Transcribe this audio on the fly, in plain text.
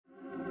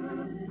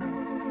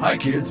Hi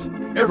kids,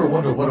 ever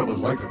wonder what it was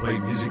like to play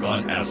music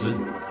on acid?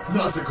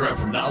 Not the crap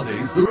from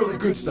nowadays, the really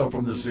good stuff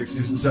from the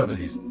 60s and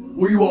 70s,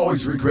 where you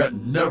always regret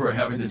never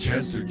having the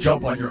chance to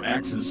jump on your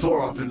axe and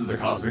soar off into the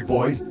cosmic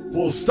void.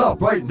 Well,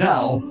 stop right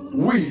now,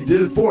 we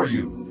did it for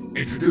you.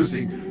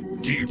 Introducing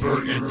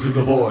Deeper Into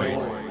the Void,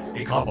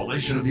 a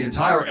compilation of the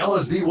entire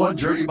LSD-1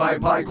 journey by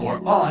Pi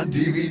Corp on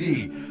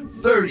DVD.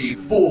 30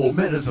 full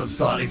minutes of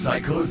sonic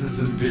psychosis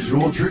and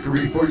visual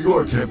trickery for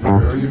your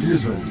temporary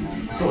amusement.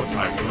 So it's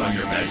time to put on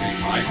your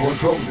magic Pi Corp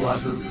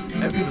chroma-glasses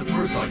and be the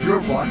first on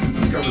your block to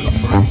discover the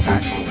first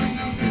backstory,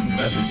 hidden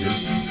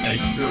messages, and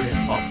experience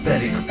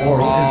authentic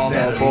aural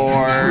insanity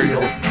in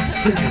real,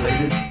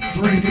 simulated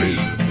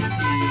 3D.